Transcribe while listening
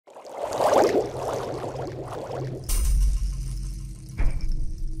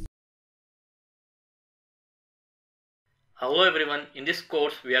Hello everyone, in this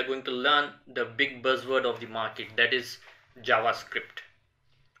course we are going to learn the big buzzword of the market, that is JavaScript.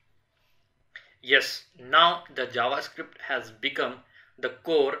 Yes, now the JavaScript has become the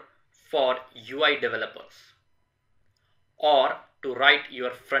core for UI developers or to write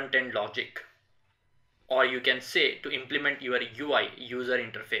your front-end logic, or you can say to implement your UI user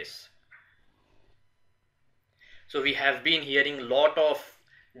interface. So we have been hearing a lot of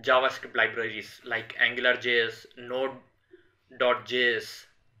JavaScript libraries like AngularJS, NodeJS,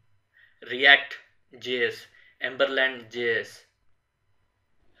 ReactJS, AngularJS.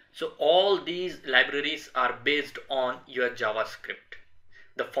 So all these libraries are based on your JavaScript.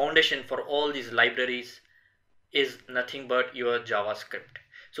 The foundation for all these libraries is nothing but your JavaScript.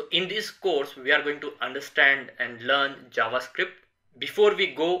 So in this course, we are going to understand and learn JavaScript. Before we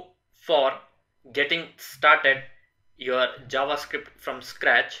go for getting started your JavaScript from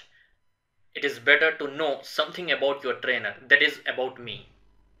scratch, it is better to know something about your trainer, that is about me.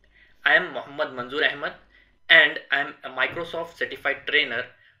 I am Muhammad Manzoor Ahmed and I am a Microsoft certified trainer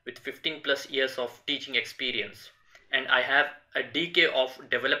with 15 plus years of teaching experience, and I have a decade of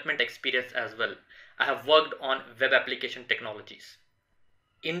development experience as well. I have worked on web application technologies.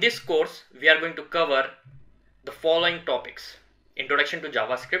 In this course, we are going to cover the following topics: introduction to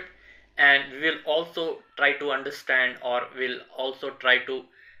JavaScript, and we will also try to understand, or will also try to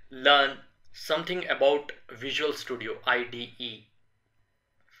learn something about Visual Studio IDE,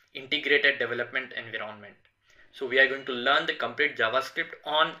 integrated development environment. So we are going to learn the complete JavaScript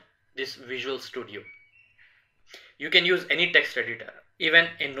on this Visual Studio. You can use any text editor. Even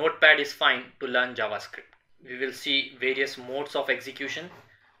a notepad is fine to learn JavaScript. We will see various modes of execution.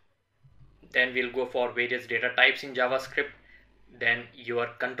 Then we'll go for various data types in JavaScript. Then your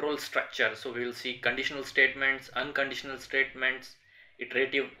control structure. So we will see conditional statements, unconditional statements,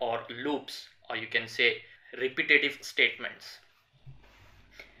 iterative or loops, or you can say repetitive statements.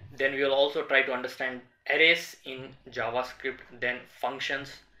 Then we will also try to understand arrays in JavaScript, then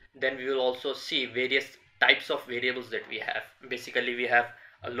functions. Then we will also see various types of variables that we have. Basically, we have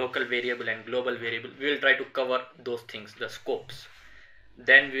a local variable and global variable. We will try to cover those things, the scopes.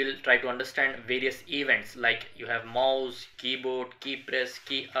 Then we will try to understand various events, like you have mouse, keyboard, key press,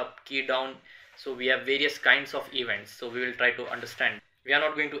 key up, key down. So we have various kinds of events. So we will try to understand. We are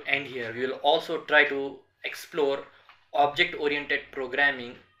not going to end here. We will also try to explore object-oriented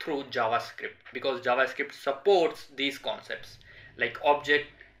programming through JavaScript, because JavaScript supports these concepts like object,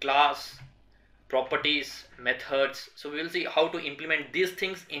 class, properties, methods. So we will see how to implement these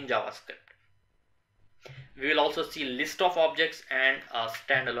things in JavaScript. We will also see list of objects and a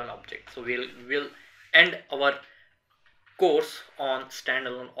standalone object. So we'll end our course on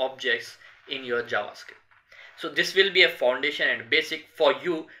standalone objects in your JavaScript. So this will be a foundation and basic for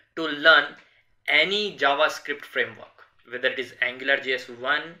you to learn any JavaScript framework, whether it is AngularJS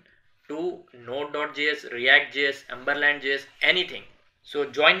 1, 2, Node.js, ReactJS, AngularJS, anything. So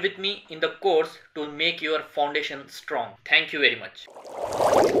join with me in the course to make your foundation strong. Thank you very much.